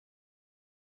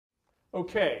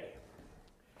Okay,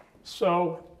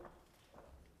 so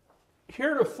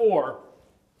heretofore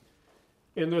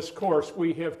in this course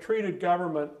we have treated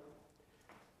government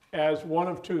as one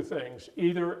of two things,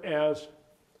 either as,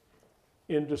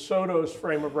 in De Soto's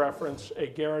frame of reference, a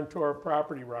guarantor of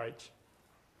property rights,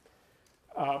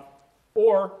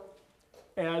 or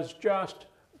as just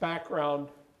background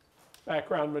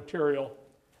material,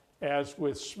 as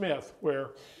with Smith,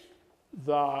 where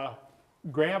the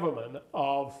gravamen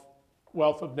of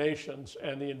Wealth of Nations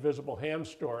and the Invisible Hand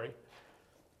story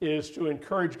is to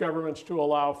encourage governments to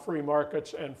allow free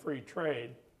markets and free trade.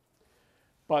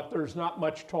 But there's not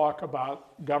much talk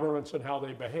about governments and how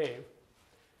they behave.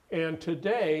 And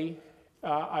today,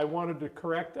 I wanted to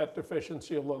correct that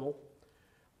deficiency a little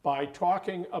by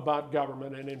talking about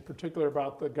government, and in particular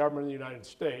about the government of the United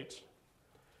States,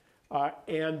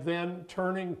 and then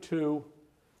turning to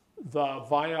the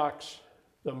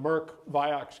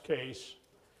Merck-Vioxx case,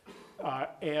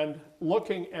 and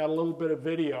looking at a little bit of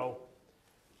video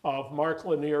of Mark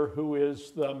Lanier, who is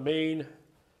the main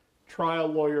trial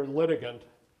lawyer litigant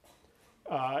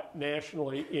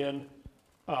nationally in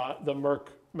the Merck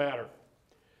matter.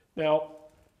 Now,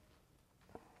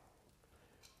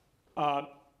 the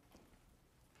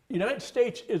United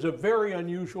States is a very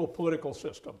unusual political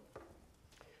system.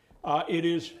 It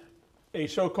is a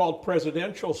so-called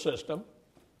presidential system,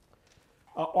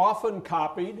 often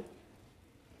copied.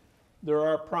 There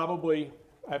are probably,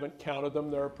 I haven't counted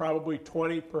them, there are probably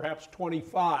 20, perhaps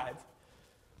 25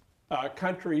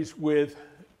 countries with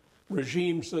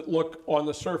regimes that look on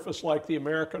the surface like the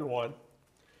American one,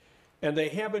 and they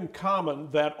have in common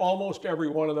that almost every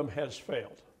one of them has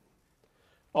failed.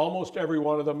 Almost every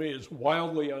one of them is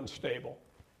wildly unstable.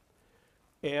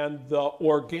 And the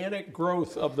organic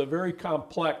growth of the very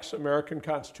complex American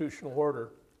constitutional order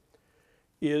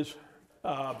is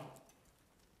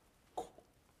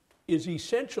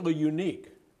essentially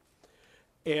unique.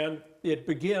 And it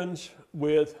begins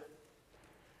with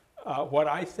what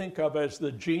I think of as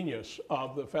the genius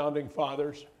of the Founding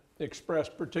Fathers,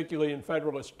 expressed particularly in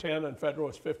Federalist 10 and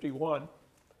Federalist 51,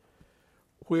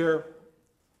 where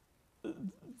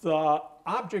the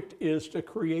object is to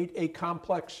create a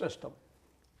complex system,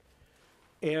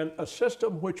 and a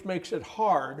system which makes it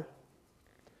hard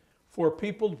for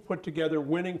people to put together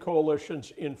winning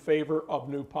coalitions in favor of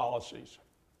new policies,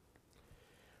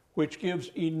 which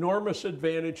gives enormous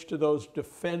advantage to those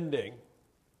defending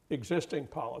existing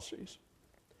policies,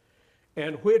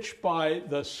 and which, by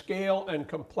the scale and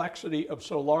complexity of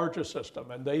so large a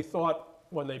system, and they thought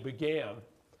when they began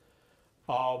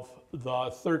of the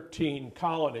 13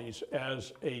 colonies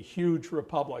as a huge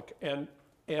republic, and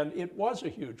it was a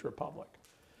huge republic.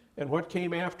 And what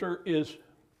came after is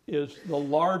the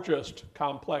largest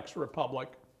complex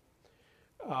republic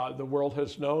the world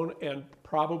has known, and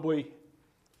probably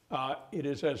it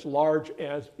is as large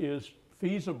as is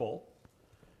feasible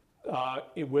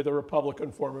with a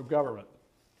republican form of government.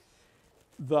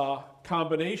 The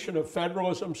combination of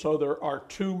federalism, so there are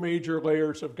two major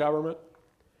layers of government,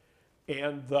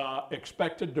 and the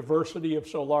expected diversity of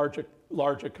so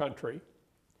large a country,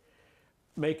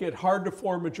 make it hard to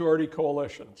form majority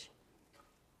coalitions.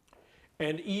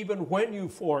 And even when you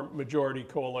form majority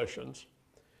coalitions,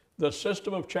 the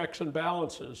system of checks and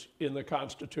balances in the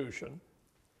Constitution,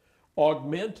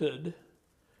 augmented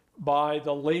by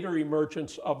the later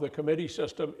emergence of the committee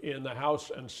system in the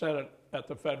House and Senate at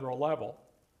the federal level,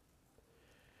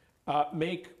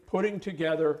 make putting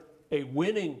together a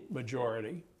winning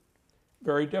majority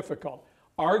very difficult.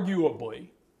 Arguably,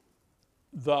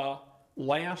 the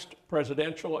last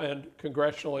presidential and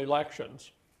congressional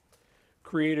elections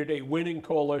created a winning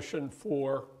coalition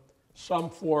for some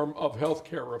form of health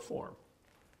care reform.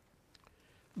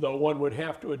 Though one would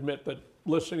have to admit that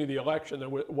listening to the election, there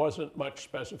wasn't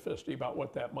much specificity about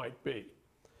what that might be.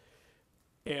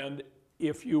 And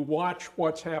if you watch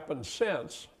what's happened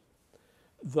since,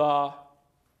 the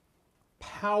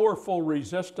powerful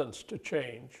resistance to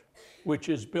change, which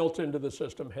is built into the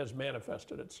system, has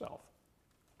manifested itself.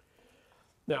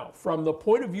 Now, from the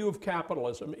point of view of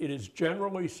capitalism, it is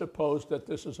generally supposed that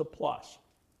this is a plus,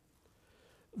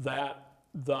 that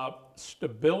the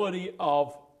stability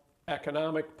of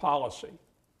economic policy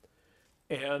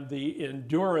and the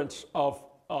endurance of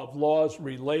laws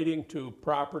relating to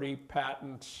property,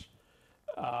 patents,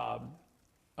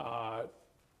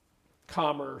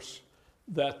 commerce,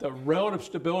 that the relative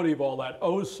stability of all that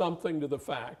owes something to the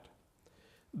fact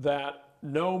that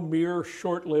no mere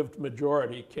short-lived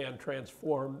majority can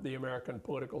transform the American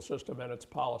political system and its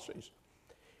policies.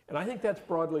 And I think that's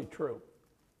broadly true.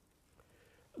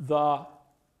 The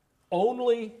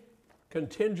only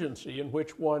contingency in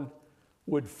which one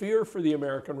would fear for the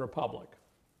American Republic.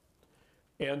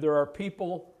 And there are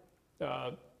people,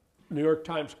 New York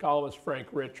Times columnist Frank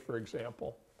Rich, for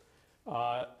example,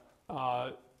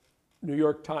 New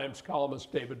York Times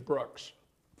columnist David Brooks,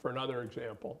 for another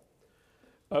example,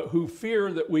 who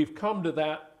fear that we've come to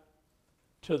that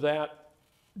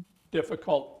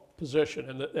difficult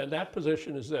position. And that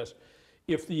position is this: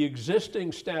 if the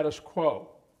existing status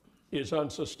quo is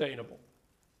unsustainable,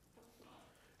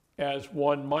 as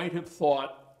one might have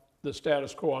thought the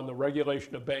status quo on the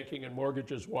regulation of banking and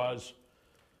mortgages was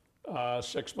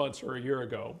 6 months or a year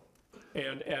ago,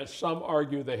 and as some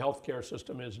argue the healthcare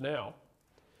system is now,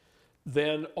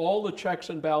 then all the checks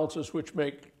and balances which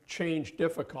make change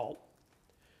difficult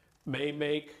may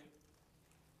make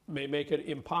it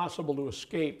impossible to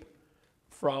escape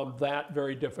from that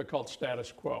very difficult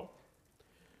status quo.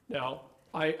 Now,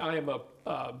 I am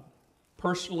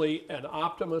personally an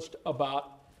optimist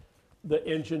about the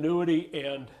ingenuity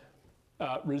and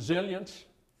resilience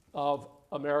of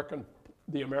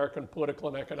the American political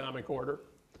and economic order.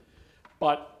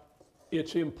 But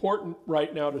it's important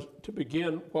right now to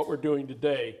begin what we're doing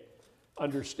today,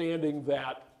 understanding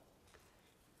that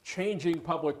changing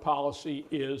public policy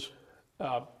is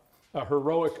a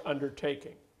heroic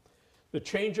undertaking. The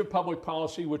change of public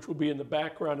policy, which will be in the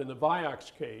background in the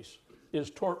Vioxx case, is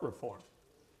tort reform.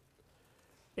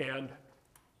 And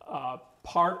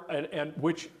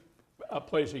which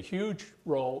plays a huge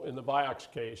role in the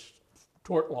Vioxx case,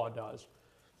 tort law does,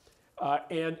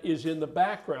 and is in the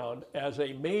background as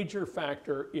a major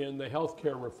factor in the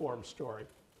healthcare reform story,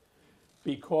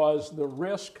 because the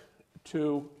risk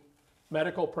to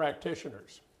medical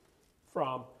practitioners,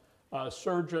 from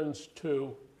surgeons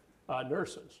to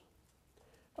nurses,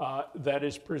 that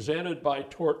is presented by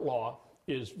tort law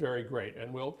is very great,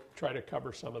 and we'll try to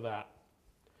cover some of that.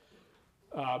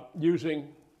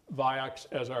 Using Vioxx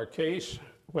as our case,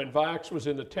 when Vioxx was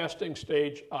in the testing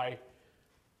stage, I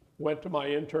went to my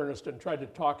internist and tried to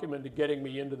talk him into getting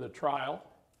me into the trial,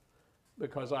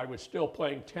 because I was still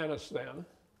playing tennis then,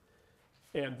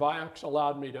 and Vioxx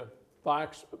allowed me to.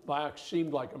 Vioxx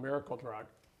seemed like a miracle drug,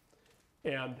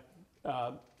 and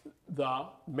the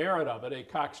merit of it, a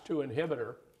COX-2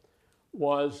 inhibitor,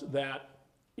 was that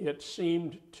it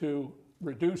seemed to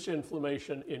reduce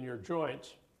inflammation in your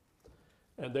joints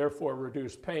and therefore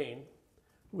reduce pain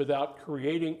without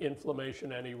creating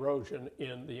inflammation and erosion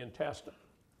in the intestine.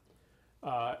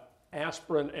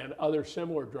 Aspirin and other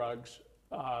similar drugs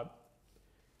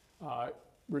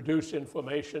reduce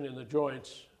inflammation in the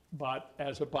joints, but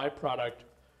as a byproduct,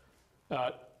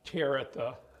 tear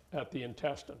at the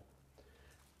intestine.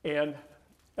 And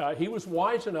he was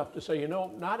wise enough to say, you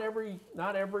know, not every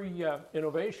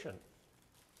innovation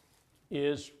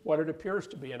is what it appears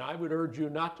to be, and I would urge you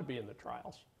not to be in the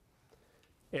trials.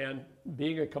 And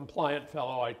being a compliant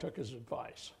fellow, I took his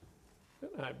advice.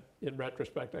 In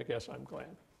retrospect, I guess I'm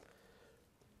glad.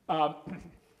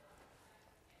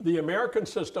 The American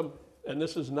system, and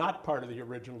this is not part of the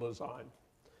original design,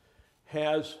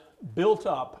 has built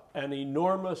up an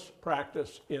enormous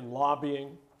practice in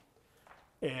lobbying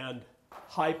and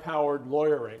high-powered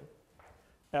lawyering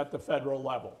at the federal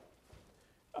level.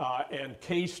 And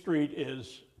K Street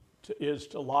is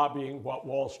to lobbying what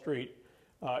Wall Street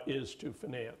is to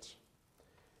finance.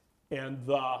 And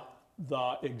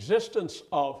the existence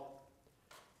of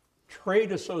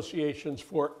trade associations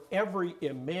for every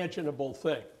imaginable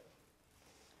thing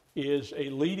is a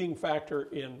leading factor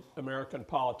in American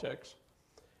politics,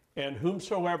 and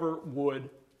whomsoever would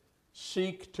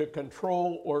seek to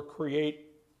control or create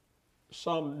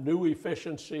some new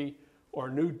efficiency or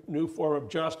new form of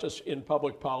justice in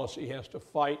public policy has to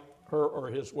fight her or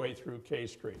his way through K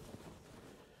Street.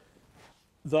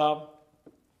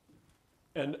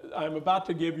 And I'm about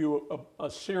to give you a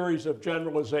series of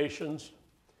generalizations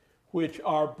which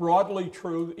are broadly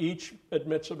true. Each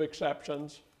admits of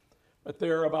exceptions, but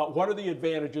they're about what are the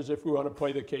advantages if we want to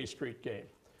play the K Street game.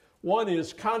 One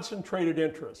is concentrated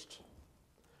interests,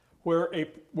 where a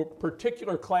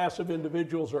particular class of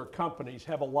individuals or companies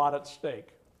have a lot at stake,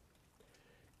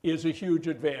 is a huge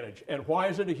advantage. And why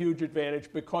is it a huge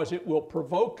advantage? Because it will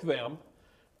provoke them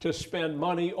to spend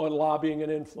money on lobbying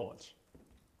and influence.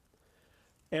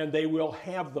 And they will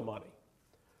have the money.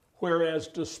 Whereas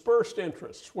dispersed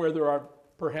interests, where there are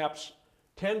perhaps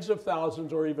tens of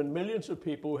thousands or even millions of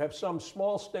people who have some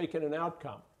small stake in an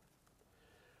outcome,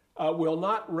 will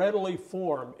not readily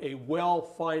form a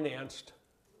well-financed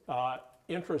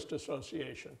interest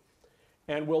association,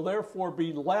 and will therefore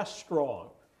be less strong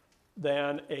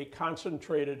than a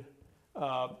concentrated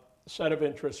set of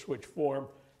interests which form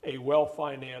a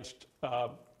well-financed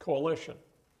coalition.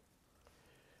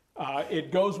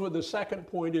 It goes with the second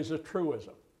point is a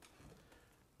truism.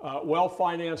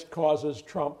 Well-financed causes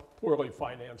trump poorly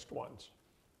financed ones.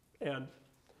 And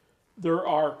there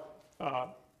are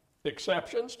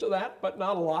exceptions to that, but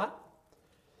not a lot.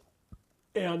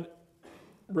 And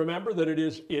remember that it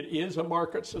is a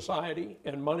market society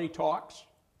and money talks.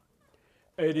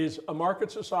 It is a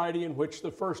market society in which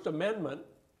the First Amendment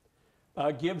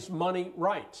gives money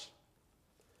rights.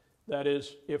 That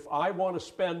is, if I want to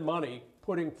spend money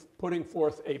putting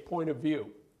forth a point of view,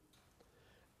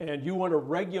 and you want to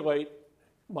regulate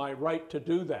my right to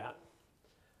do that,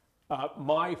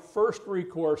 my first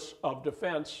recourse of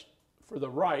defense for the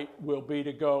right will be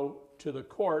to go to the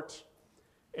courts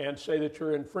and say that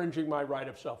you're infringing my right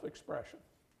of self-expression.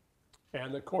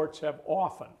 And the courts have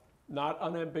often, not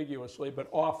unambiguously, but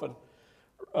often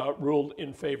ruled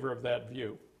in favor of that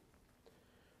view.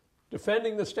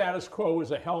 Defending the status quo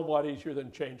is a hell of a lot easier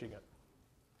than changing it.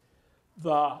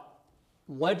 The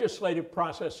legislative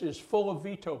process is full of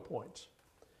veto points.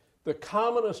 The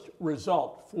commonest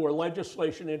result for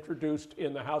legislation introduced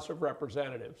in the House of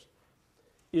Representatives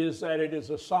is that it is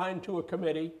assigned to a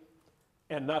committee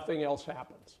and nothing else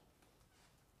happens.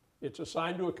 It's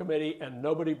assigned to a committee and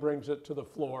nobody brings it to the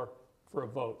floor for a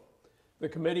vote. The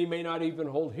committee may not even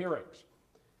hold hearings.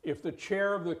 If the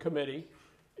chair of the committee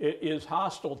is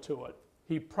hostile to it,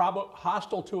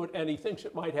 and he thinks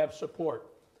it might have support,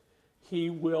 he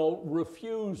will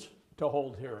refuse to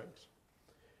hold hearings.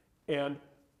 And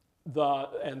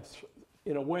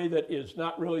in a way that is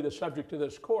not really the subject of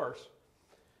this course,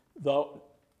 the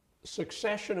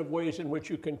succession of ways in which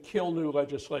you can kill new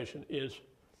legislation is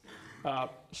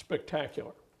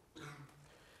spectacular.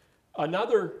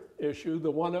 Another issue,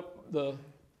 the one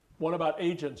about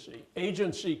agency.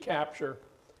 Agency capture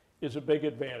is a big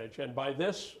advantage. And by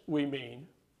this, we mean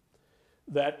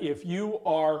that if you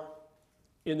are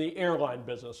in the airline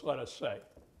business, let us say,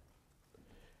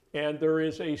 and there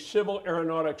is a Civil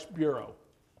Aeronautics Bureau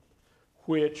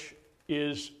which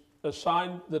is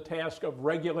assigned the task of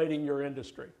regulating your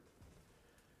industry.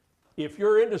 If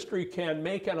your industry can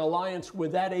make an alliance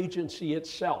with that agency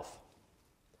itself,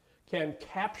 can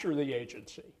capture the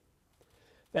agency,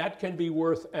 that can be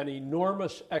worth an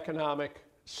enormous economic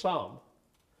sum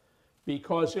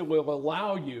because it will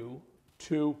allow you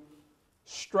to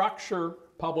structure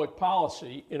public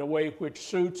policy in a way which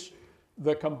suits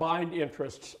the combined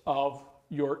interests of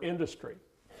your industry.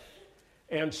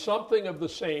 And something of the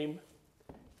same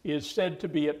is said to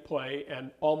be at play, and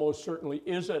almost certainly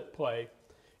is at play,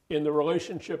 in the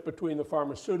relationship between the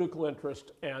pharmaceutical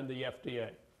interest and the FDA.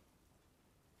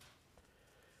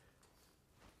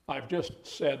 I've just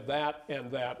said that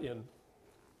and that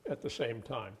at the same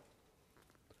time.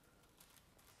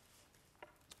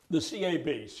 The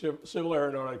CAB, Civil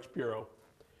Aeronautics Bureau,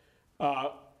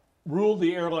 ruled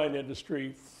the airline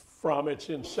industry from its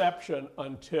inception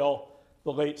until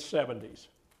the late 70s.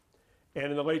 And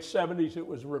in the late 70s, it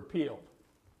was repealed.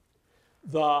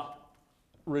 The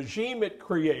regime it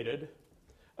created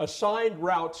assigned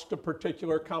routes to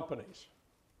particular companies.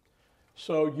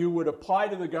 So you would apply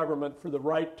to the government for the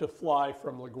right to fly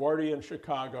from LaGuardia in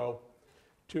Chicago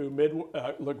to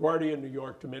LaGuardia in New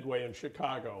York to Midway in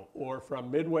Chicago, or from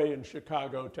Midway in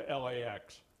Chicago to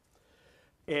LAX.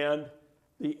 And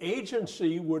the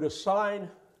agency would assign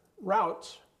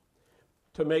routes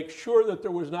to make sure that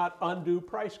there was not undue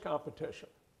price competition.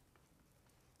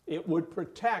 It would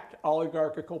protect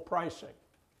oligarchical pricing,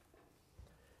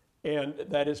 and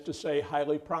that is to say,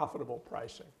 highly profitable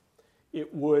pricing.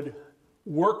 It would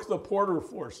work the porter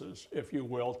forces, if you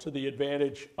will, to the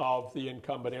advantage of the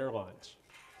incumbent airlines.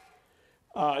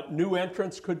 New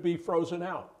entrants could be frozen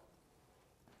out.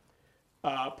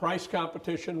 Price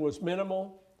competition was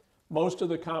minimal. Most of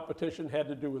the competition had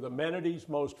to do with amenities,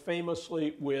 most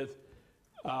famously with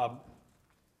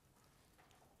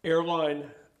airline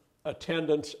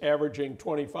attendants averaging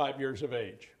 25 years of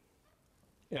age,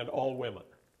 and all women,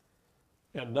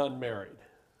 and none married.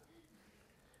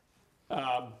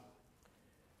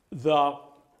 The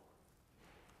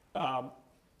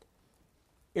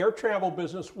air travel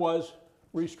business was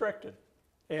restricted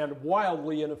and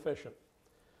wildly inefficient.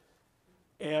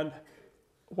 And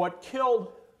what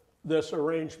killed this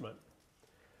arrangement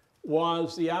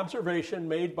was the observation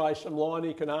made by some law and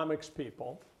economics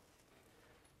people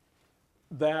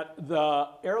that the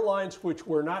airlines which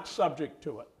were not subject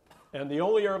to it, and the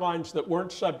only airlines that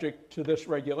weren't subject to this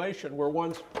regulation were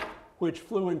ones which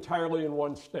flew entirely in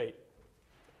one state.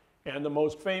 And the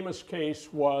most famous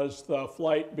case was the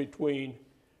flight between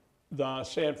the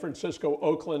San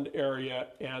Francisco-Oakland area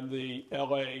and the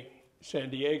LA-San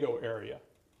Diego area,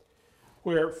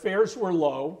 where fares were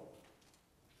low,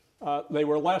 They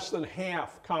were less than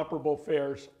half comparable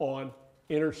fares on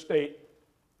interstate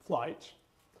flights.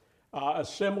 A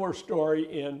similar story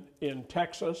in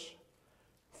Texas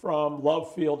from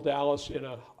Love Field, Dallas, in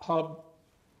a hub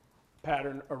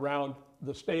pattern around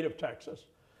the state of Texas.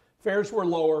 Fares were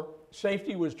lower,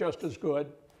 safety was just as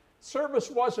good,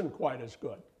 service wasn't quite as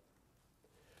good,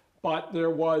 but there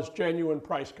was genuine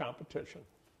price competition.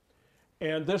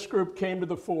 And this group came to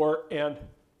the fore and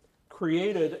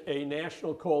created a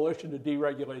national coalition to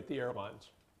deregulate the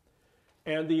airlines.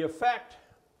 And the effect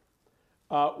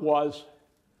was,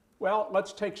 well,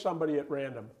 let's take somebody at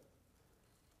random.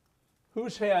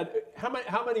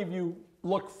 How many of you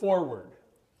look forward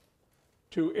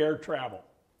to air travel?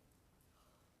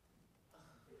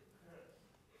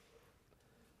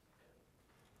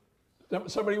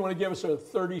 Somebody want to give us a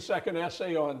 30-second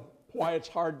essay on why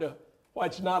it's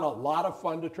not a lot of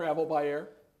fun to travel by air?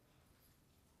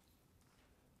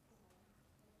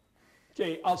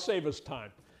 Okay, I'll save us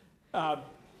time.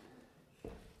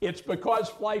 It's because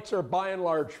flights are by and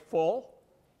large full,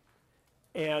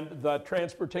 and the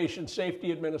Transportation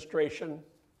Safety Administration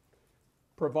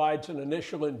provides an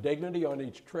initial indignity on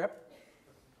each trip,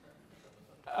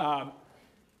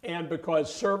 and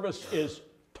because service is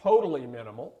totally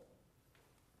minimal,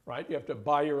 right? You have to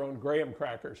buy your own graham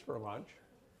crackers for lunch.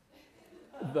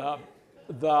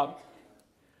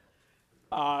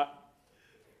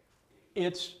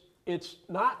 It's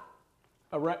not,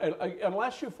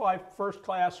 unless you fly first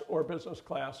class or business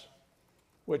class,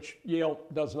 which Yale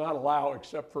does not allow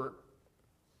except for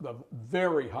the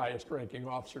very highest ranking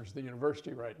officers at the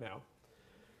university right now,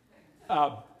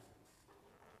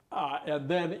 and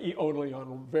then only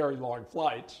on very long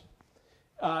flights.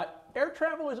 Air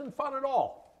travel isn't fun at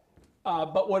all.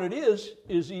 But what it is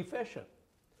efficient.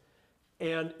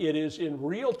 And it is in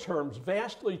real terms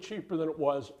vastly cheaper than it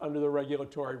was under the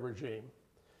regulatory regime.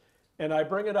 And I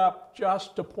bring it up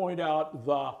just to point out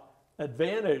the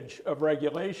advantage of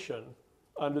regulation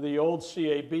under the old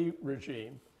CAB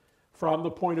regime from the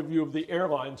point of view of the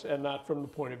airlines and not from the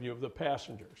point of view of the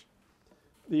passengers.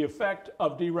 The effect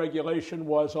of deregulation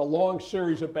was a long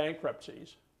series of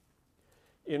bankruptcies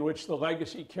in which the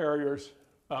legacy carriers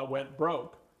went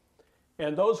broke.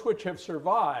 And those which have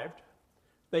survived,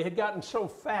 they had gotten so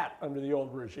fat under the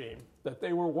old regime that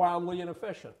they were wildly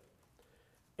inefficient.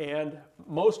 And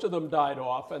most of them died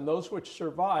off, and those which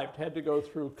survived had to go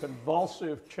through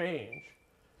convulsive change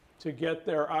to get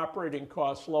their operating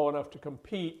costs low enough to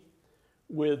compete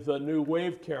with the new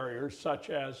wave carriers such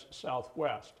as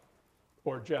Southwest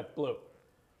or JetBlue.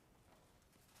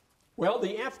 Well,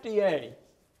 the FDA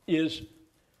is,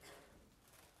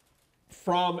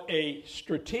 from a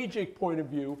strategic point of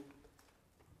view,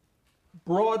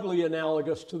 broadly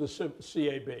analogous to the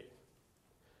CAB.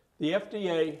 The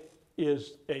FDA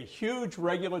is a huge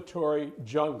regulatory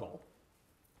jungle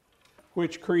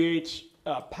which creates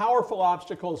powerful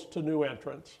obstacles to new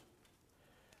entrants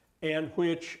and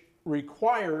which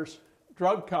requires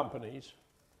drug companies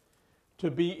to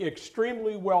be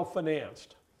extremely well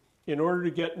financed in order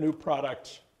to get new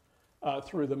products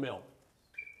through the mill.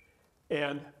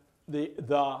 And the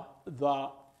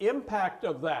impact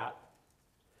of that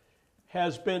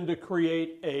has been to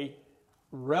create a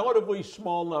relatively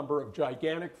small number of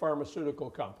gigantic pharmaceutical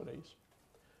companies,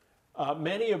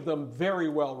 many of them very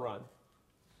well run,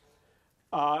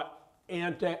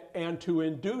 and to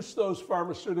induce those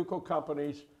pharmaceutical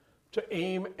companies to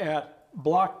aim at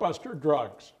blockbuster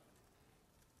drugs.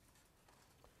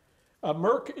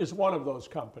 Merck is one of those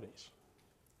companies.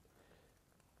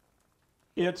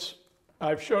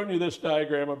 I've shown you this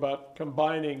diagram about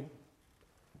combining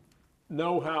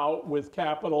know-how with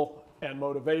capital and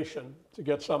motivation to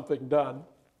get something done.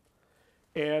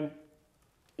 And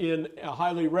in a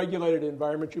highly regulated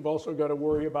environment, you've also got to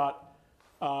worry about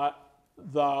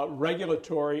the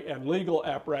regulatory and legal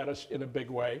apparatus in a big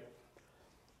way.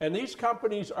 And these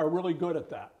companies are really good at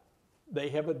that. They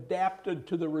have adapted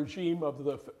to the regime of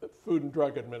the Food and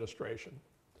Drug Administration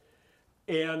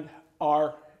and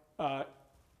are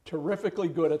terrifically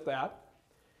good at that.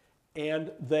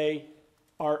 And they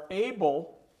are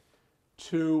able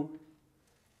to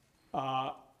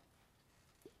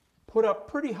put up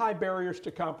pretty high barriers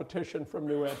to competition from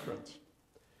new entrants.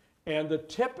 And the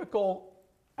typical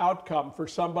outcome for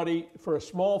a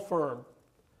small firm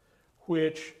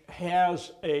which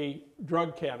has a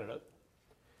drug candidate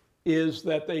is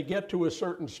that they get to a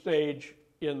certain stage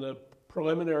in the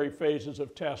preliminary phases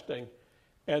of testing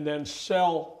and then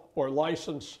sell or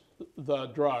license the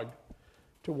drug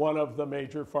to one of the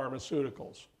major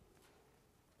pharmaceuticals.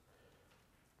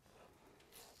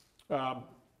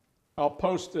 I'll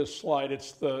post this slide.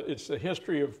 It's the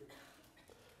history of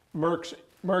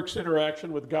Merck's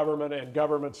interaction with government and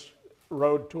government's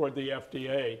road toward the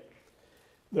FDA.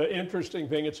 The interesting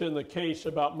thing, it's in the case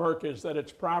about Merck, is that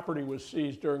its property was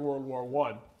seized during World War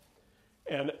I.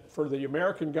 And for the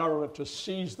American government to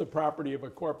seize the property of a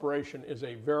corporation is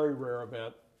a very rare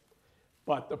event.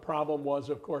 But the problem was,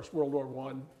 of course, World War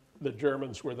I, the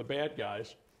Germans were the bad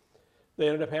guys. They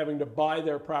ended up having to buy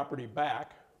their property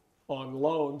back on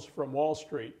loans from Wall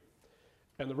Street.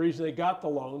 And the reason they got the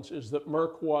loans is that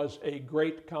Merck was a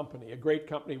great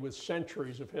company with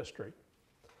centuries of history.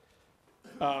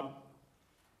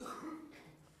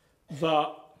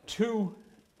 The two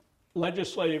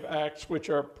legislative acts which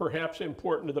are perhaps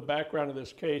important to the background of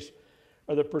this case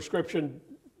are the Prescription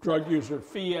Drug User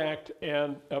Fee Act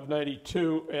of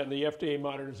 '92 and the FDA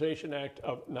Modernization Act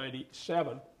of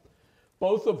 '97,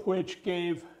 both of which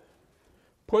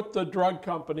put the drug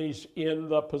companies in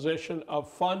the position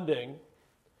of funding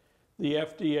the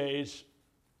FDA's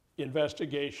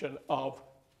investigation of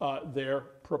their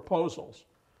proposals.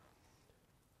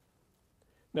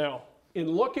 Now, in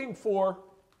looking for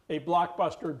a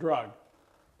blockbuster drug,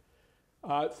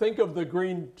 think of the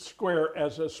green square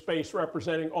as a space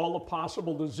representing all the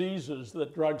possible diseases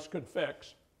that drugs could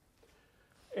fix.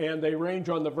 And they range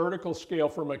on the vertical scale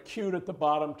from acute at the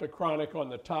bottom to chronic on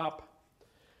the top,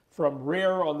 from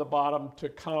rare on the bottom to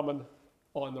common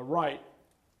on the right.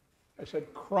 I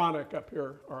said chronic up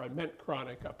here, or I meant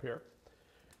chronic up here.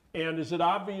 And is it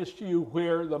obvious to you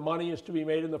where the money is to be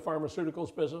made in the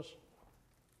pharmaceuticals business?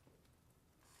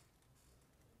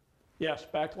 Yes,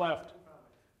 back left.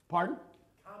 Pardon?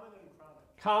 Common and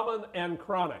chronic. Common and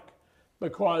chronic.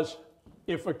 Because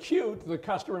if acute, the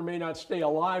customer may not stay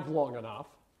alive long enough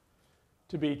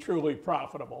to be truly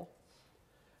profitable.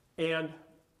 And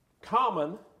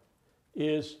common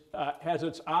has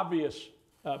its obvious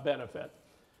benefit.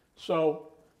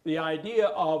 So the idea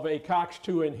of a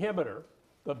COX-2 inhibitor,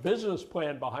 the business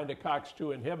plan behind a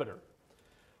COX-2 inhibitor,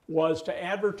 was to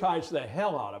advertise the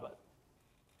hell out of it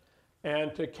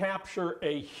and to capture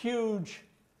a huge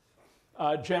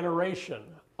generation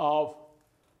of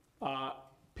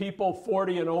people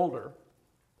 40 and older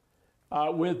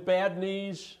with bad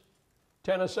knees,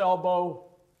 tennis elbow,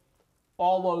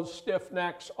 all those stiff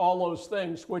necks, all those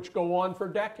things which go on for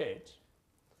decades.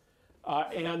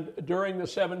 And during the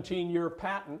 17-year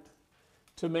patent,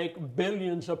 to make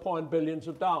billions upon billions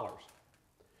of dollars.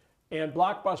 And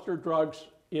blockbuster drugs,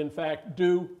 in fact,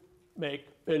 do make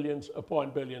billions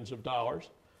upon billions of dollars.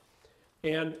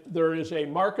 And there is a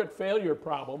market failure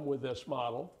problem with this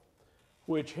model,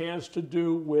 which has to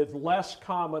do with less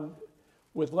common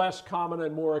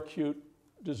and more acute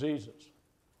diseases.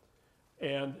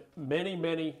 And many,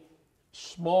 many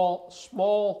small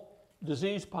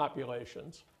disease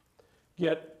populations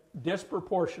get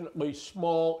disproportionately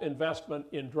small investment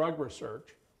in drug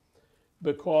research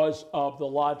because of the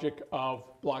logic of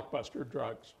blockbuster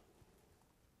drugs.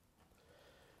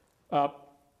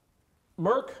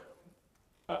 Merck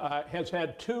has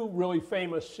had two really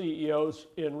famous CEOs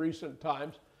in recent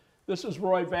times. This is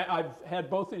I've had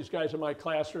both these guys in my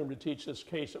classroom to teach this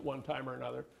case at one time or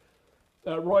another.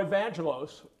 Roy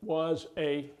Vagelos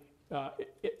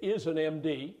is an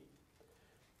MD,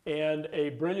 and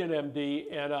a brilliant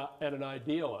MD and an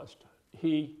idealist.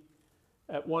 He,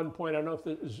 at one point, I don't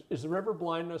know if is the river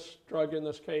blindness drug in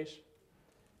this case?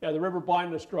 Yeah, the river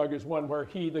blindness drug is one where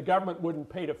the government wouldn't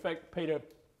pay to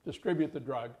distribute the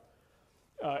drug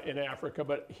in Africa,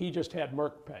 but he just had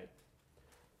Merck pay,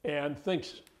 and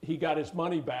thinks he got his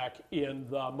money back in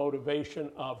the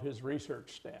motivation of his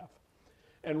research staff.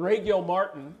 And Ray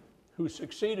Gilmartin, who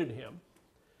succeeded him,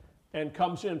 and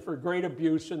comes in for great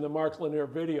abuse in the Mark Lanier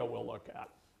video we'll look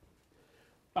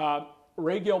at.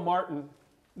 Ray Gilmartin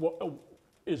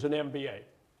is an MBA,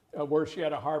 where she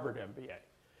had a Harvard MBA,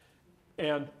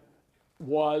 and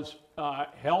was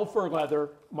hell for leather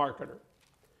marketer.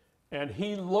 And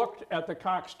he looked at the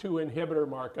COX-2 inhibitor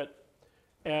market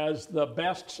as the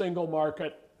best single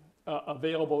market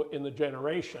available in the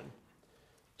generation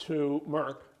to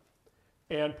Merck,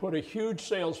 and put a huge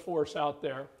sales force out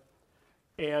there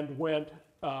and went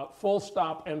full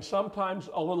stop and sometimes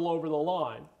a little over the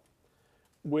line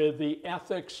with the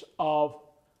ethics of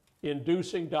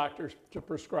inducing doctors to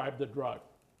prescribe the drug.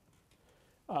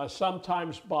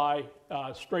 Sometimes by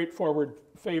straightforward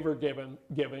favor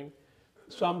giving,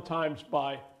 sometimes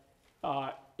by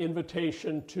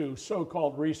invitation to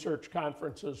so-called research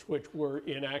conferences, which were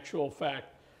in actual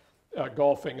fact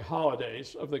golfing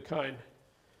holidays of the kind.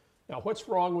 Now, what's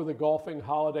wrong with a golfing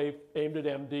holiday aimed at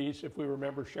MDs, if we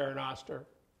remember Sharon Oster?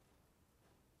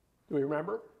 Do we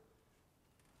remember?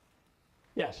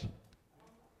 Yes.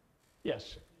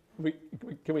 Yes.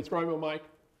 Can we throw him a mic?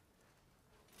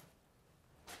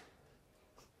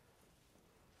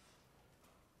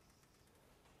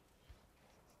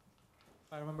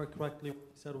 I remember correctly, what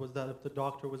he said was that if the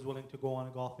doctor was willing to go on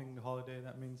a golfing holiday,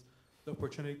 that means the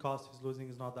opportunity cost he's losing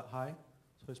is not that high.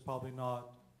 So he's probably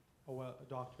not a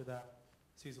doctor that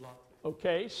sees a lot.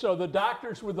 Okay, so the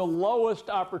doctors with the lowest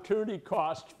opportunity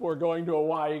cost for going to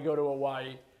Hawaii go to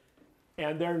Hawaii,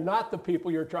 and they're not the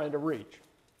people you're trying to reach.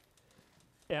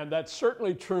 And that's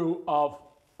certainly true of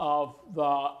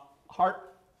the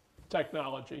heart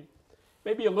technology.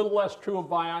 Maybe a little less true of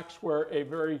Vioxx, where a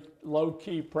very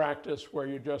low-key practice where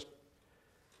you just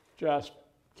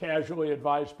casually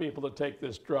advise people to take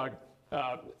this drug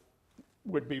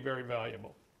would be very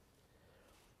valuable.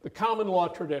 The common law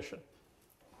tradition.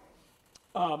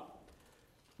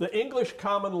 The English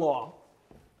common law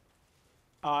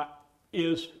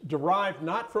is derived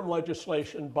not from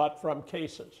legislation but from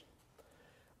cases,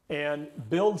 and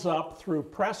builds up through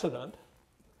precedent,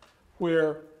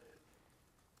 where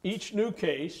each new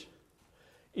case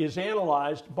is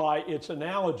analyzed by its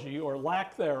analogy or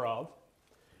lack thereof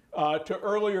to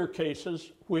earlier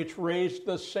cases which raised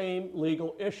the same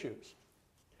legal issues.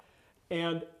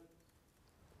 And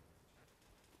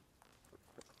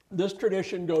this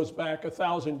tradition goes back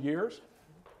 1,000 years,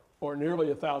 or nearly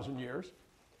 1,000 years,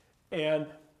 and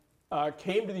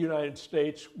came to the United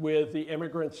States with the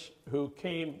immigrants who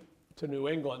came to New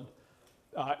England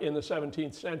in the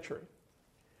 17th century,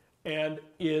 and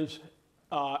is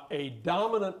a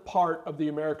dominant part of the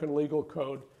American legal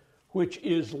code, which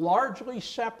is largely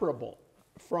separable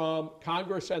from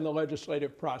Congress and the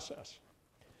legislative process.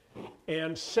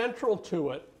 And central to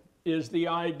it is the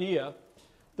idea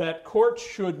that courts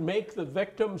should make the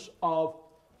victims of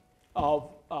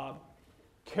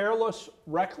careless,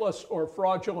 reckless, or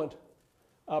fraudulent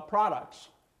products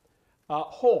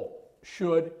whole,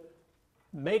 should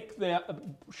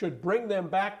bring them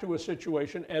back to a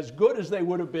situation as good as they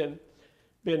would have been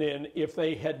in if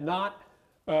they had not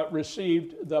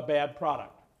received the bad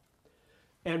product.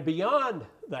 And beyond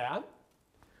that,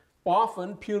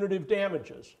 often punitive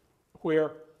damages,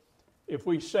 where if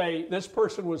we say this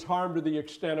person was harmed to the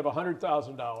extent of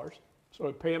 $100,000, so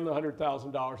we pay him the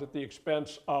 $100,000 at the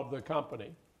expense of the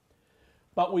company,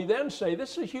 but we then say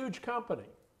this is a huge company.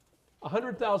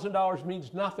 $100,000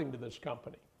 means nothing to this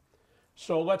company.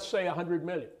 So let's say $100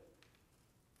 million.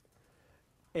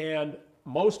 And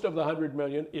most of the $100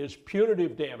 million is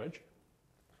punitive damage,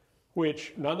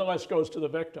 which nonetheless goes to the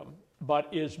victim, but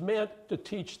is meant to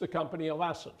teach the company a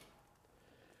lesson.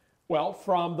 Well,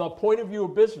 from the point of view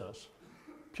of business,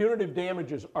 punitive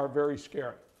damages are very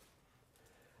scary.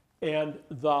 And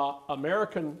the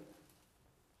American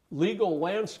legal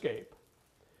landscape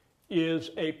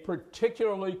is a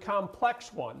particularly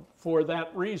complex one for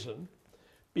that reason,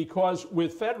 because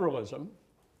with federalism,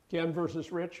 Gann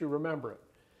versus Rich, you remember it.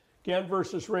 Gann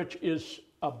versus Rich is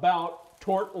about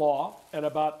tort law and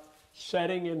about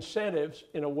setting incentives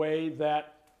in a way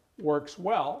that works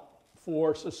well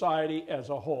for society as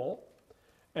a whole.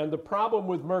 And the problem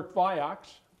with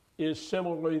Merck-Vioxx is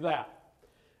similarly that.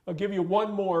 I'll give you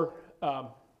one more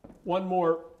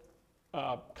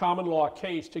common law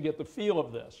case to get the feel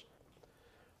of this.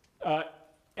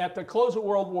 At the close of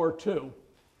World War II,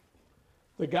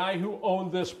 the guy who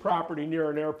owned this property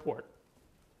near an airport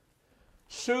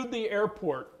sued the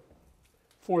airport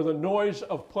for the noise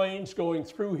of planes going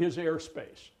through his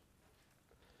airspace.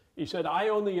 He said, I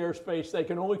own the airspace. They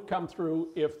can only come through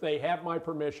if they have my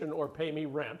permission or pay me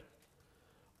rent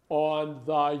on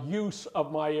the use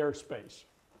of my airspace.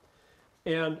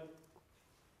 And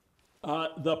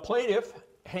the plaintiff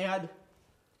had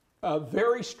a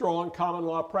very strong common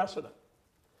law precedent.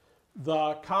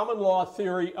 The common law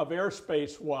theory of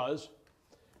airspace was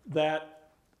that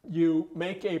you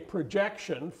make a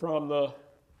projection from the,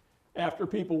 after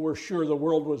people were sure the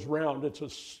world was round,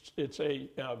 it's a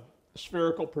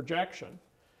spherical projection,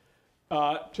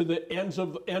 to the ends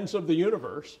of the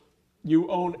universe. You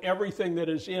own everything that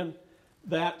is in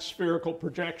that spherical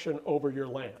projection over your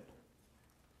land.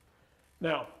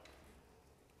 Now,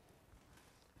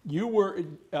 you're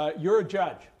a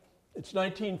judge. It's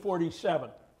 1947.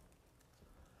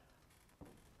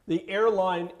 The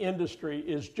airline industry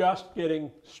is just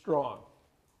getting strong.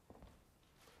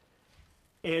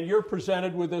 And you're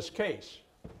presented with this case.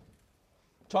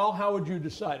 Tal, how would you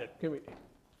decide it?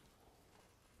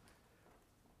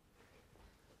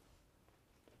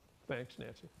 Thanks,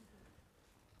 Nancy.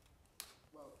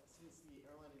 Well, since the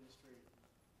airline industry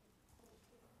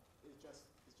is just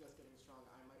getting strong,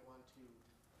 I might want to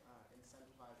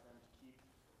incentivize them to keep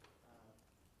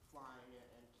flying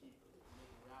and keep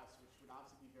making routes, which would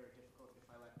obviously be very difficult if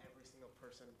I let every single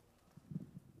person.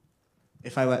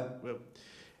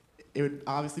 it would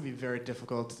obviously be very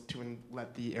difficult to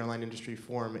let the airline industry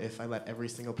form if I let every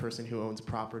single person who owns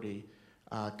property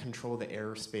control the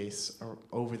airspace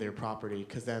over their property,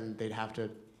 because then they'd have to,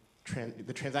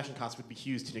 the transaction costs would be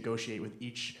huge to negotiate with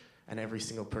each and every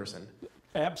single person.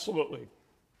 Absolutely.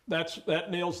 That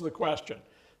nails the question.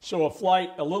 So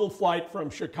a little flight from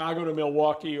Chicago to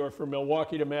Milwaukee, or from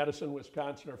Milwaukee to Madison,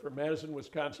 Wisconsin, or from Madison,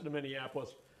 Wisconsin to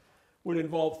Minneapolis would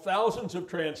involve thousands of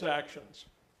transactions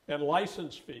and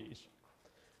license fees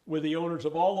with the owners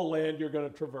of all the land you're going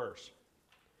to traverse.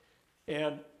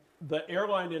 And the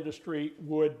airline industry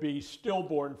would be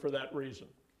stillborn for that reason.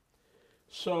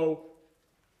 So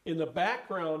in the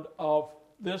background of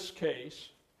this case,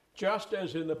 just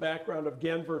as in the background of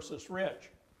Genn versus Rich,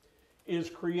 is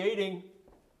creating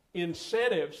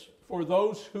incentives for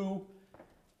those who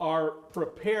are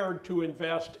prepared to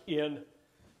invest in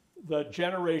the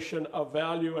generation of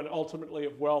value and ultimately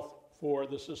of wealth for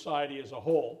the society as a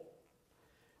whole.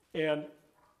 And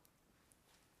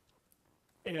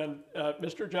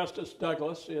Mr. Justice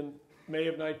Douglas, in May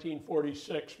of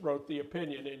 1946, wrote the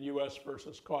opinion in U.S.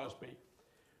 versus Cosby,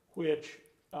 which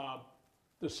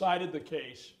decided the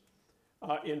case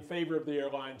in favor of the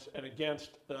airlines and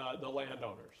against the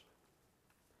landowners.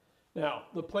 Now,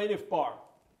 the plaintiff bar.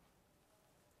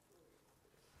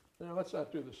 Now, let's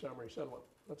not do the summary settlement.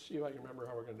 Let's see if I can remember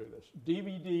how we're going to do this.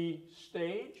 DVD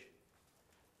stage.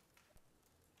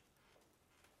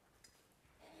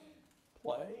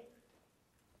 Play.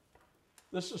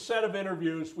 This is a set of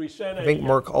interviews. We sent I think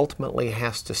Merck ultimately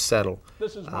has to settle.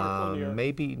 This is Mark Lanier.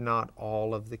 Maybe not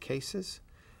all of the cases,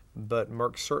 but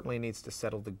Merck certainly needs to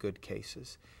settle the good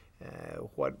cases.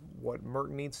 What Merck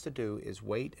needs to do is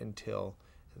wait until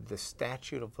the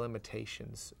statute of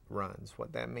limitations runs.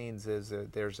 What that means is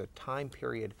that there's a time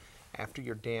period after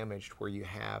you're damaged where you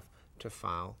have to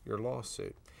file your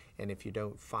lawsuit. And if you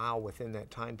don't file within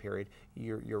that time period,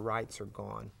 your rights are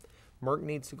gone. Merck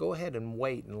needs to go ahead and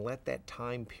wait and let that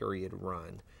time period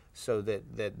run so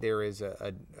that there is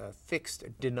a fixed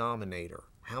denominator.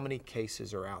 How many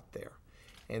cases are out there?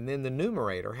 And then the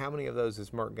numerator, how many of those is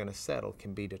Merck going to settle,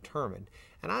 can be determined.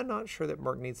 And I'm not sure that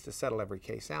Merck needs to settle every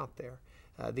case out there.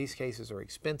 These cases are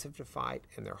expensive to fight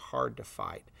and they're hard to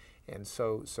fight. And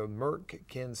so Merck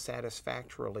can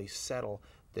satisfactorily settle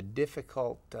the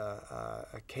difficult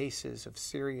cases of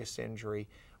serious injury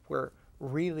where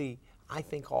really I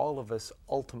think all of us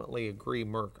ultimately agree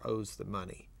Merck owes the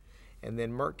money. And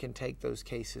then Merck can take those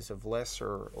cases of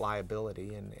lesser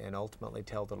liability and ultimately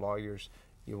tell the lawyers,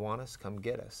 you want us, come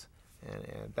get us.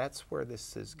 And that's where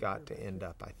this has got to end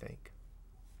up, I think.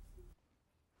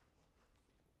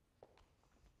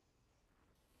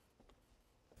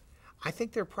 I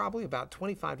think there are probably about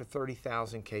 25 to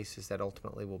 30,000 cases that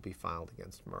ultimately will be filed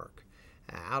against Merck.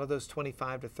 Out of those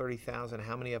 25 to 30,000,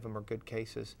 how many of them are good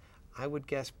cases? I would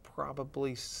guess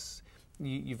probably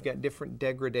you've got different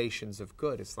degradations of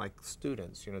good. It's like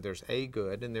students. You know, there's A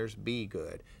good and there's B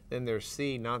good. Then there's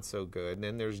C not so good. And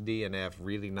then there's D and F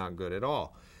really not good at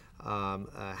all.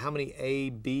 How many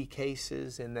A, B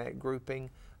cases in that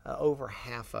grouping? Over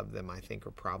half of them, I think,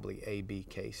 are probably A, B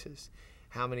cases.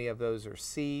 How many of those are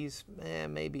C's?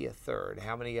 Maybe a third.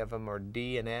 How many of them are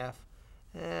D and F?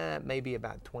 Maybe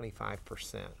about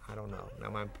 25%. I don't know. Now,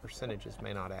 my percentages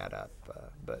may not add up,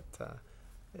 but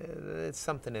it's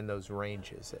something in those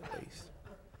ranges at least.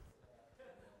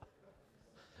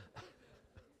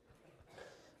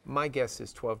 My guess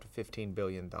is $12 to $15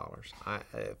 billion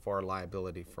for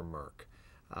liability for Merck.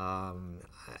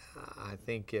 I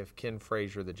think if Ken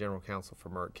Frazier, the general counsel for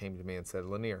Merck, came to me and said,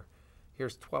 Lanier,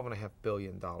 here's $12.5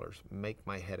 billion, make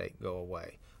my headache go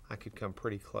away, I could come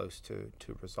pretty close to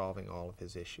resolving all of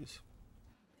his issues.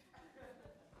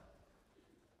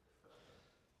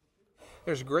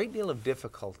 There's a great deal of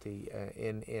difficulty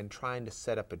in trying to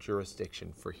set up a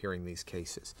jurisdiction for hearing these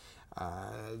cases.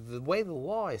 The way the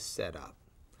law is set up,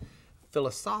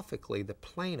 philosophically, the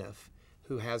plaintiff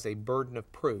who has a burden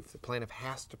of proof, the plaintiff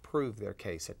has to prove their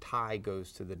case. A tie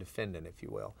goes to the defendant, if you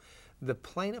will. The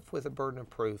plaintiff with a burden of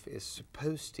proof is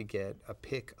supposed to get a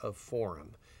pick of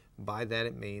forum. By that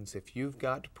it means if you've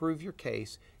got to prove your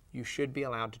case, you should be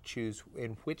allowed to choose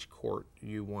in which court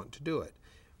you want to do it.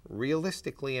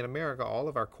 Realistically, in America, all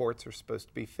of our courts are supposed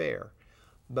to be fair,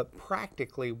 but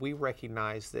practically we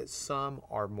recognize that some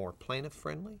are more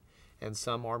plaintiff-friendly and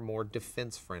some are more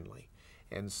defense-friendly.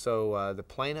 And so the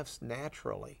plaintiffs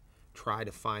naturally try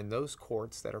to find those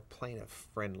courts that are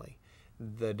plaintiff-friendly.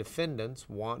 The defendants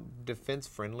want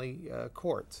defense-friendly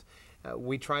courts.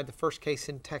 We tried the first case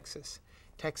in Texas.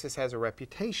 Texas has a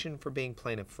reputation for being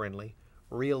plaintiff-friendly.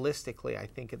 Realistically, I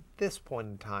think at this point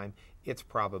in time, it's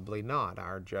probably not.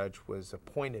 Our judge was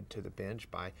appointed to the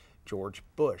bench by George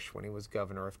Bush when he was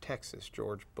governor of Texas.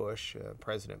 George Bush,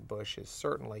 President Bush, is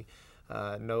certainly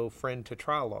no friend to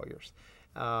trial lawyers.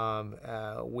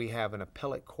 We have an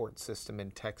appellate court system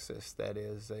in Texas that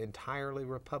is entirely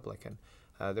Republican.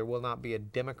 There will not be a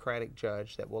Democratic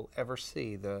judge that will ever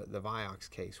see the Vioxx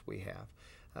case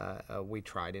we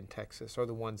tried in Texas, or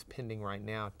the ones pending right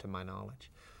now, to my knowledge.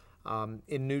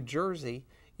 In New Jersey,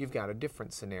 you've got a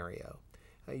different scenario.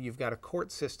 You've got a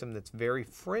court system that's very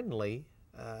friendly,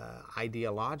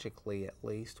 ideologically at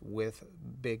least, with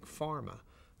Big Pharma.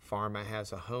 Pharma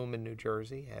has a home in New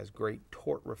Jersey, has great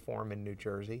tort reform in New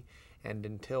Jersey, and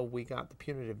until we got the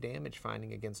punitive damage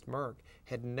finding against Merck,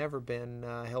 had never been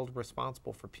held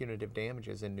responsible for punitive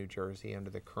damages in New Jersey under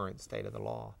the current state of the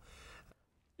law.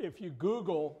 If you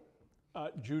Google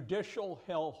judicial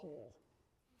hellhole,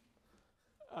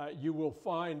 you will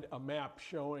find a map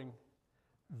showing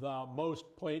the most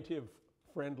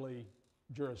plaintiff-friendly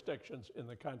jurisdictions in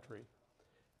the country.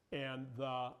 And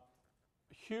the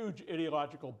huge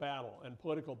ideological battle and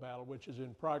political battle which is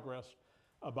in progress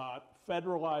about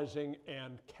federalizing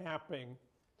and capping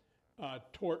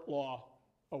tort law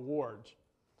awards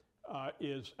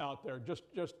is out there.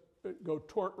 Just go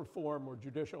tort reform or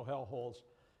judicial hellholes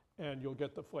and you'll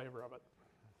get the flavor of it.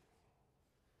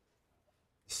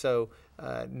 So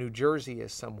New Jersey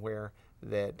is somewhere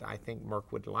that I think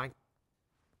Merck would like.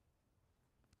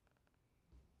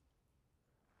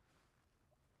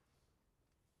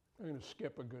 I'm going to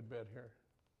skip a good bit here.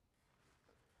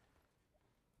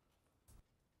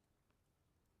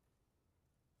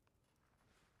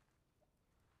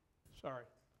 Sorry.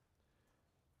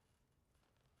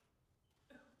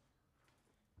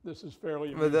 This is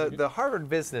fairly amusing. The Harvard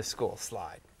Business School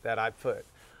slide that I put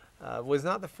was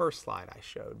not the first slide I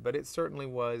showed, but it certainly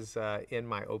was in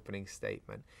my opening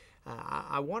statement.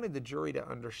 I wanted the jury to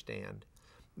understand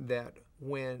that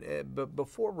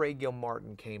before Ray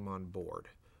Gilmartin came on board,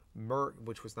 Merck,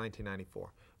 which was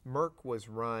 1994, Merck was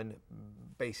run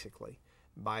basically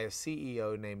by a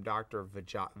CEO named Dr.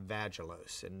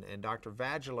 Vagelos. And Dr.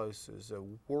 Vagelos is a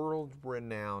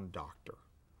world-renowned doctor,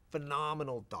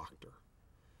 phenomenal doctor.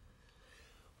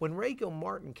 When Ray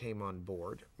Gilmartin came on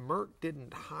board, Merck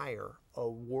didn't hire a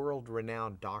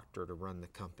world-renowned doctor to run the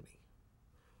company.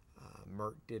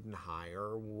 Merck didn't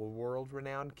hire a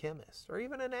world-renowned chemist or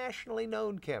even a nationally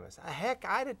known chemist. Heck,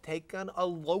 I'd have taken a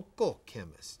local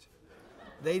chemist.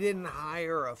 They didn't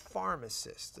hire a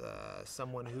pharmacist,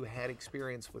 someone who had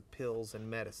experience with pills and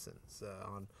medicines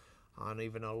on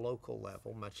even a local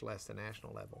level, much less the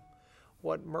national level.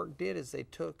 What Merck did is they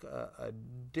took a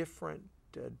different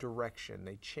direction.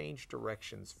 They changed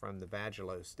directions from the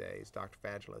Vagelos days, Dr.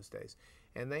 Vagelos days,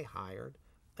 and they hired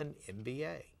an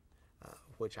MBA.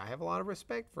 Which I have a lot of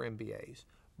respect for MBAs,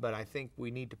 but I think we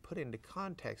need to put into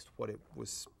context what it was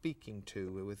speaking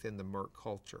to within the Merck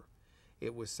culture.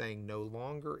 It was saying no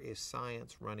longer is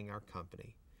science running our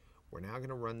company. We're now going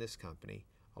to run this company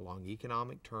along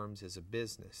economic terms as a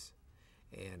business.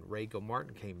 And Ray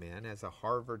Gilmartin came in as a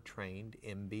Harvard-trained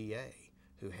MBA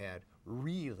who had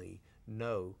really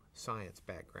no science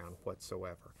background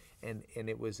whatsoever. And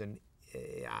it was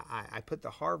I put the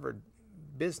Harvard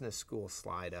Business School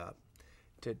slide up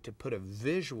to put a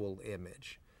visual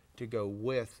image to go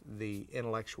with the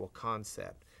intellectual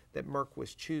concept that Merck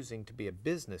was choosing to be a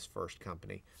business-first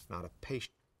company, not a patient.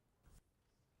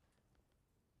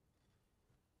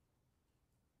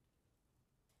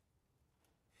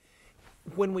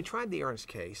 When we tried the Ernst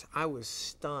case, I was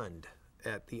stunned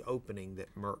at the opening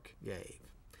that Merck gave.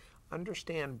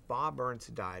 Understand, Bob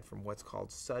Ernst died from what's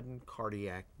called sudden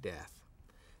cardiac death.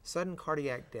 Sudden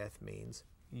cardiac death means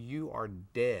you are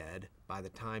dead by the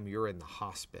time you're in the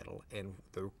hospital, and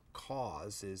the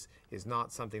cause is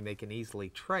not something they can easily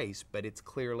trace, but it's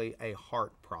clearly a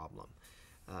heart problem.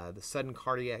 The sudden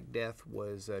cardiac death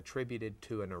was attributed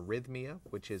to an arrhythmia,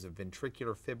 which is a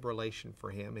ventricular fibrillation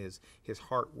for him. His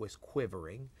heart was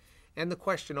quivering. And the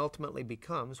question ultimately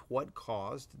becomes, what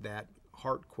caused that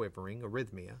heart quivering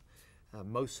arrhythmia?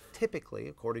 Most typically,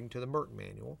 according to the Merck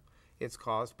manual, it's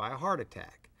caused by a heart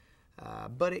attack.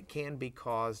 But it can be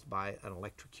caused by an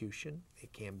electrocution.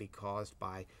 It can be caused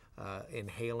by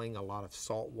inhaling a lot of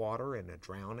salt water and a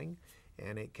drowning.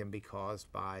 And it can be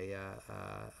caused by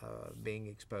being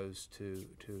exposed to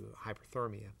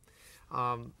hyperthermia.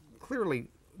 Clearly,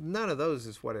 none of those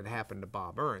is what had happened to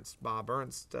Bob Ernst. Bob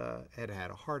Ernst had had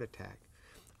a heart attack.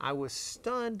 I was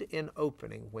stunned in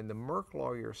opening when the Merck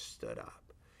lawyer stood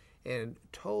up and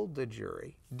told the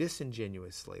jury,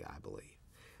 disingenuously I believe,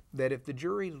 that if the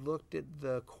jury looked at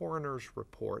the coroner's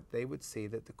report, they would see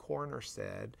that the coroner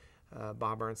said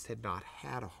Bob Ernst had not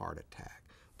had a heart attack.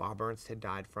 Bob Ernst had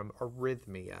died from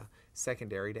arrhythmia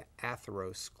secondary to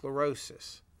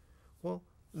atherosclerosis. Well,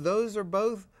 those are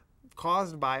both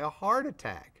caused by a heart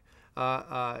attack.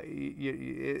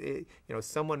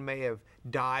 Someone may have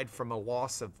died from a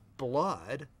loss of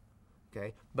blood,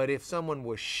 okay, but if someone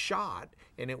was shot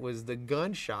and it was the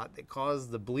gunshot that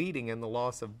caused the bleeding and the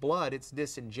loss of blood, it's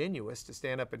disingenuous to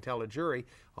stand up and tell a jury,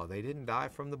 oh, they didn't die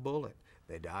from the bullet,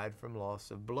 they died from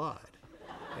loss of blood.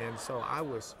 And so I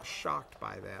was shocked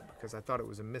by that because I thought it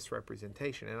was a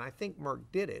misrepresentation. And I think Merck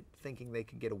did it thinking they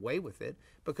could get away with it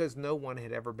because no one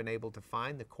had ever been able to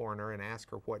find the coroner and ask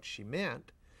her what she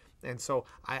meant. And so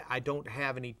I don't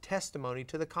have any testimony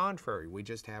to the contrary. We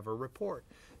just have a report.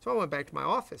 So I went back to my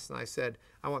office and I said,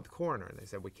 I want the coroner. And they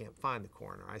said, we can't find the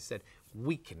coroner. I said,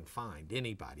 we can find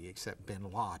anybody except bin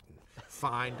Laden.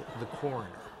 Find the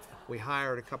coroner. We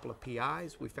hired a couple of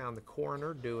PIs. We found the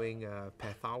coroner doing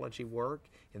pathology work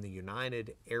in the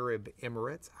United Arab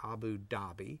Emirates, Abu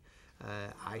Dhabi.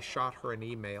 I shot her an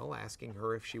email asking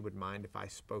her if she would mind if I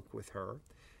spoke with her.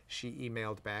 She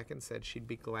emailed back and said she'd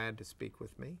be glad to speak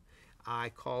with me. I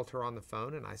called her on the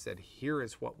phone and I said, here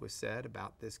is what was said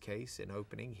about this case in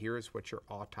opening. Here is what your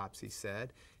autopsy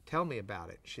said. Tell me about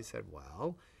it. She said,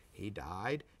 well, he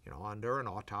died, under an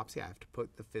autopsy. I have to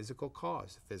put the physical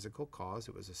cause. The physical cause,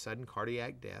 it was a sudden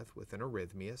cardiac death with an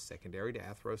arrhythmia secondary to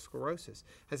atherosclerosis.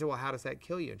 I said, well, how does that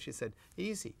kill you? And she said,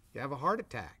 easy. You have a heart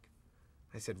attack.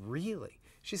 I said, really?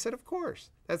 She said, of course.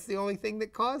 That's the only thing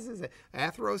that causes it.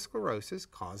 Atherosclerosis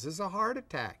causes a heart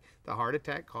attack. The heart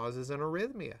attack causes an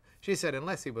arrhythmia. She said,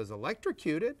 unless he was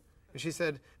electrocuted. And she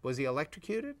said, was he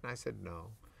electrocuted? And I said,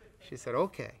 no. She said,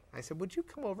 okay. I said, would you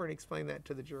come over and explain that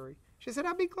to the jury? She said,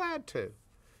 I'd be glad to.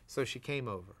 So she came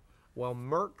over. Well,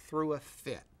 Merck threw a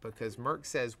fit because Merck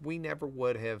says we never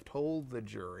would have told the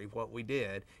jury what we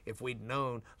did if we'd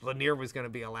known Lanier was going to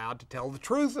be allowed to tell the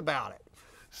truth about it.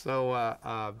 So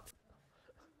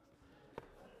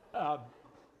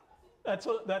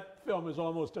that film is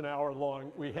almost an hour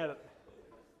long. We had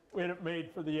it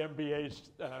made for the MBAs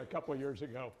a couple of years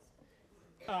ago.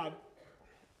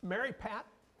 Mary Pat,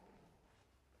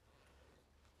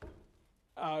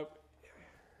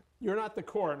 you're not the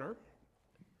coroner,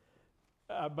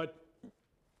 but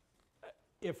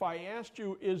if I asked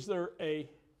you, is there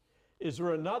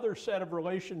another set of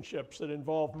relationships that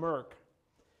involve Merck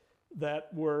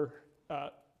that were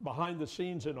behind the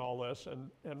scenes in all this,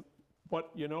 and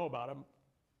what you know about them,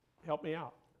 help me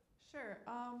out. Sure.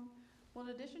 Well,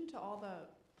 in addition to all the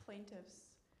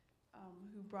plaintiffs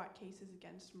who brought cases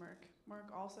against Merck,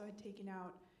 Merck also had taken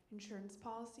out insurance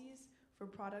policies for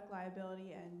product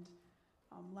liability and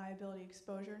liability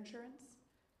exposure insurance.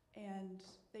 And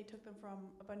they took them from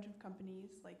a bunch of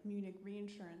companies like Munich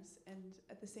Reinsurance. And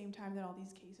at the same time that all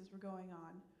these cases were going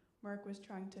on, Merck was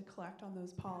trying to collect on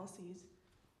those policies.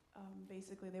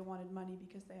 Basically, they wanted money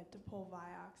because they had to pull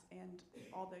Vioxx and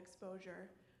all the exposure.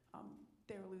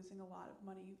 They were losing a lot of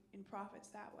money in profits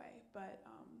that way. But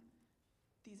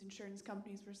these insurance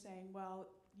companies were saying, well,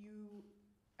 you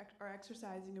are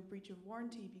exercising a breach of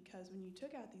warranty because when you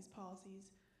took out these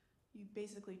policies, you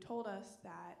basically told us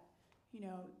that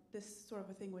this sort of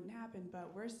a thing wouldn't happen,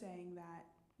 but we're saying that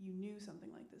you knew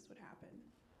something like this would happen.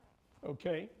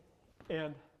 Okay.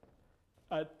 And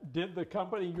did the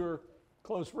company your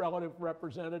close relative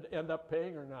represented end up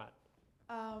paying or not?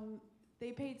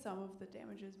 They paid some of the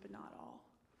damages, but not all.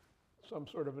 Some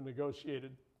sort of a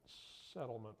negotiated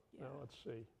settlement. Yeah. Now, let's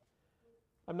see.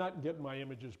 I'm not getting my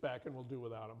images back, and we'll do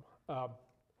without them.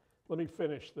 Let me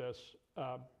finish this.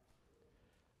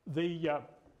 The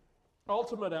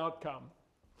ultimate outcome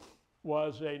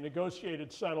was a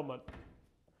negotiated settlement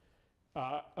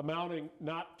amounting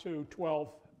not to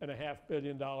 $12.5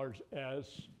 billion as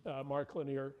Mark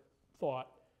Lanier thought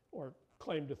or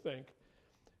claimed to think,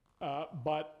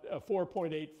 but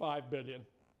 $4.85 billion.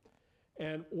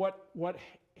 And what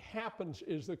happens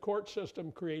is the court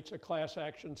system creates a class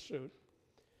action suit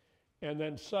and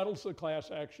then settles the class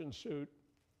action suit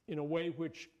in a way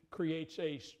which creates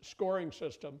a scoring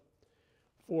system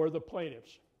for the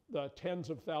plaintiffs, the tens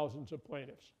of thousands of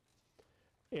plaintiffs.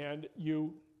 And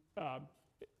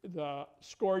the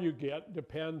score you get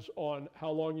depends on how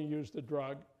long you use the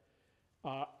drug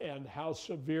and how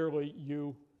severely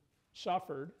you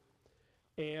suffered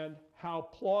and how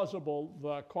plausible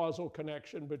the causal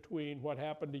connection between what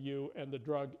happened to you and the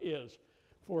drug is.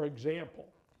 For example,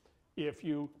 if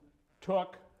you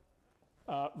took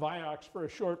Vioxx for a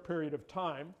short period of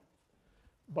time,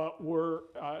 but were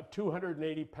a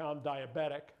 280-pound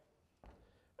diabetic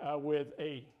with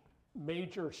a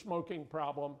major smoking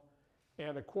problem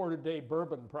and a quart-a-day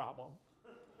bourbon problem,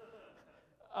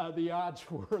 the odds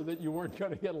were that you weren't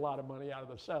going to get a lot of money out of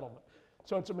the settlement.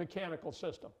 So it's a mechanical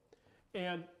system.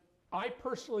 And I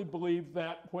personally believe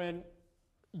that when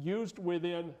used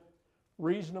within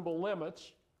reasonable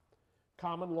limits,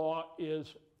 common law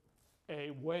is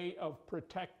a way of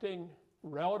protecting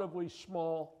relatively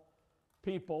small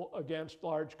people against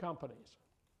large companies.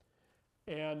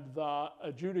 And the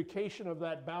adjudication of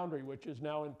that boundary, which is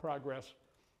now in progress,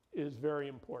 is very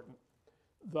important.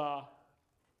 The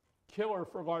killer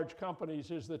for large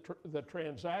companies is the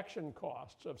transaction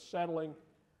costs of settling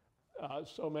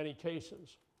so many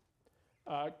cases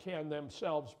can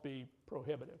themselves be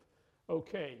prohibitive.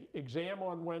 Okay, exam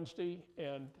on Wednesday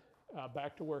and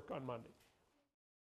back to work on Monday.